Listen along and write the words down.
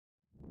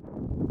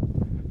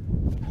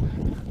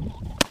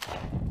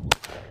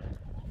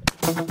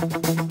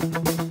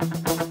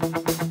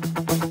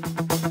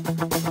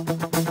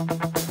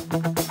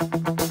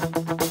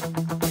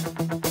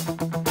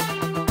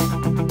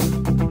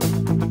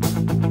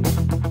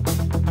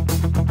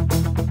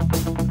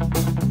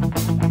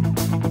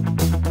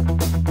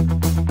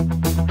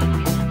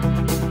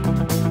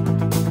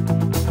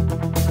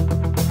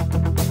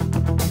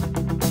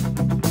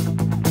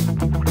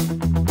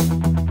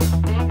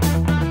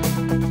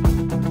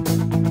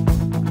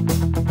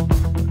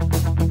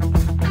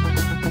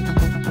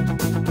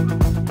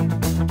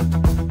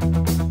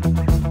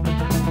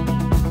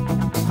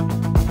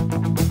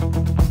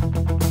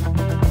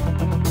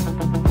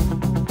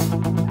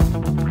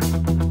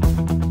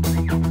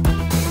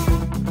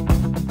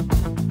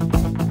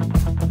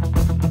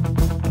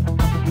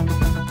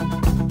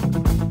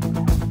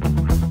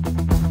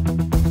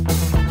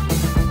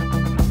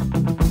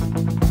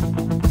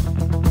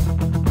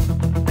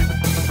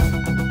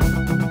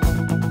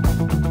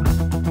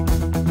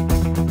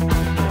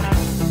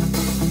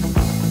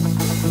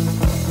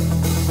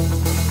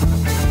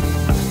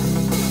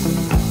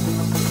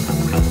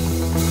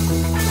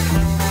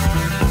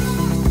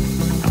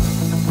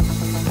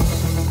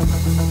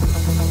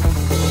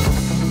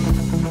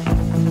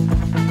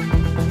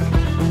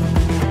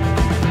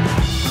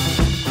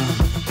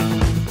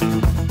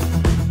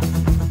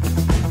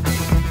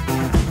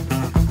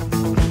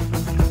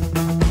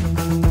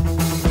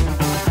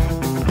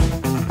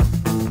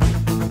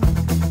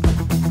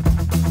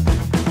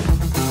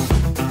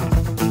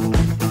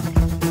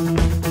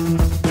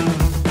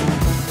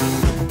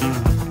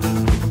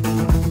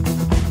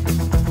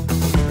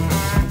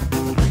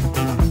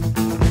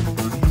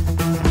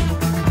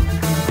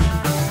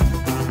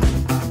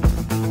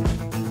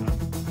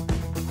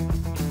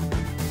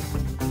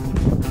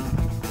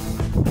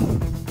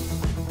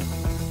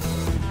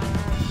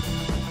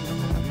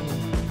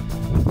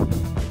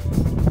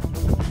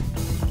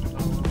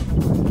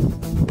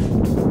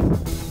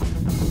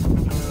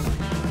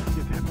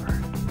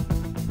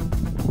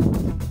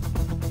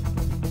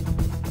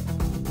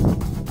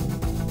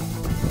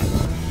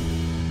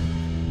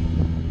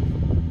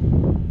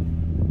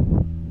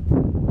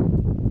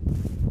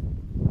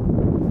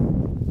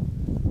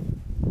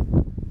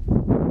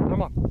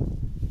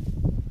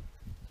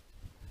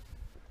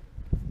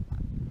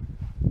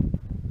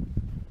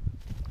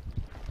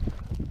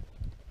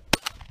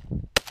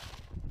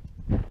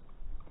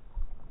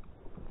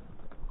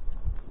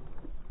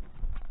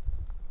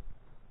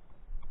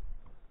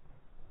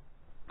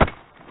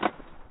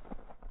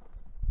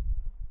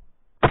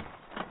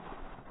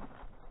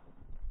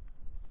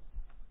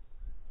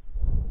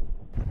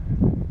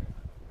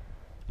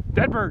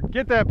Dead bird,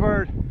 get that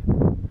bird.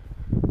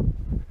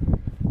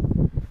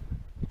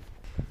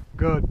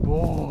 Good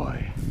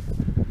boy.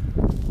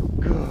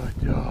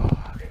 Good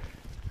dog.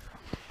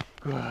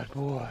 Good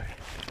boy.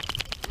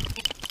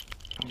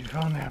 You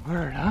found that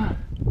bird, huh?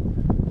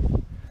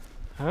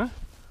 Huh?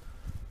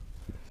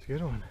 It's a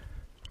good one.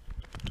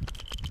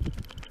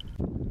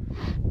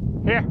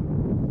 Here.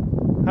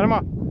 Let him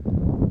up.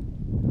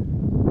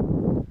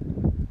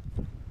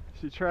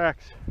 See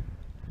tracks.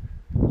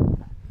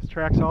 There's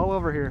tracks all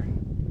over here.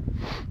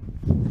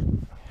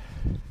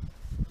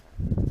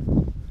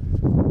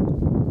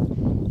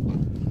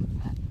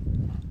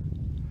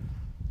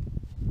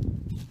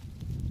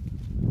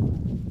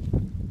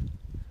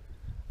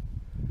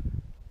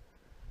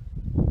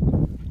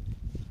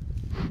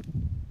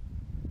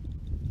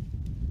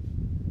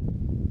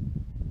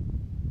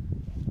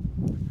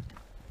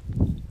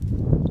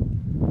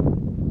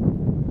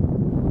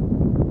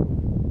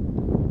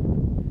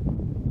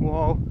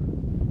 Whoa.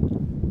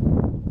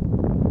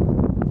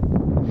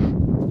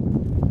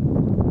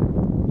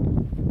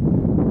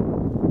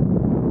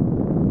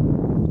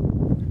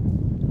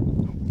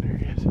 There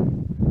he is.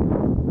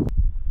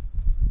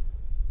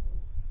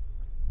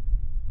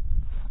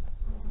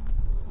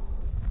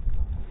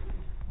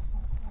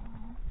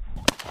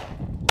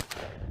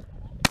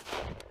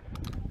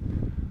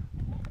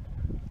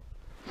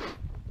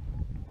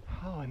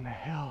 How in the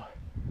hell?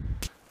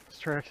 There's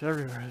tracks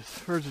everywhere.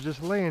 These birds are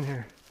just laying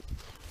here.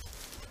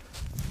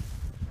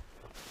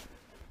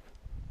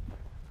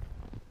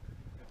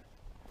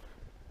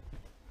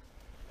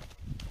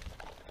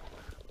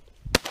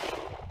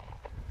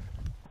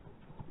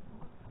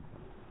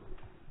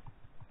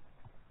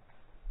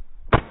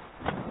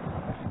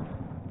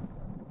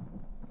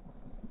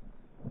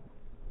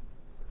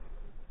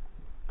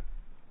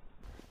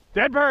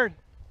 Dead bird!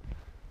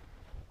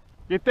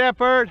 Get that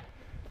bird!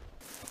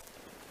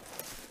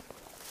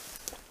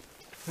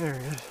 There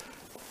he is.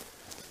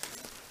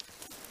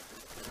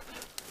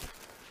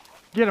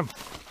 Get him!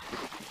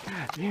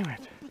 God damn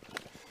it.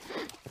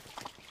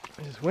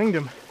 I just winged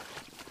him.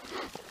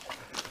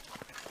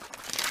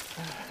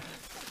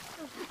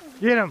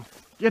 Get him!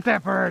 Get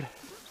that bird!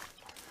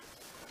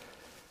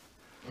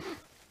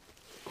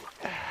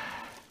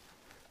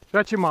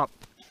 Fetch him up.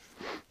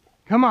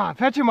 Come on,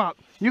 fetch him up.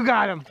 You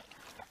got him.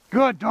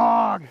 Good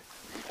dog.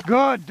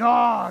 Good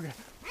dog.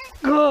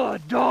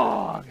 Good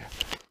dog.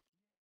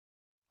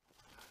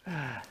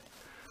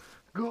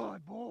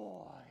 Good boy.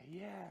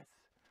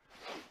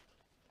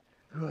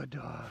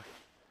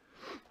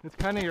 It's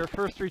kind of your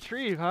first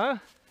retrieve, huh?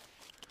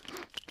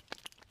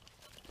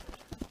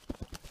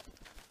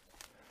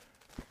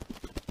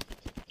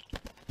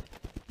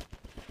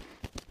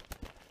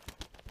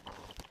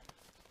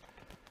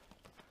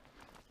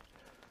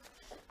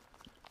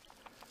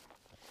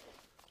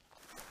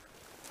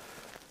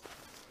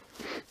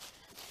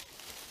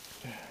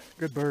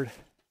 Good bird.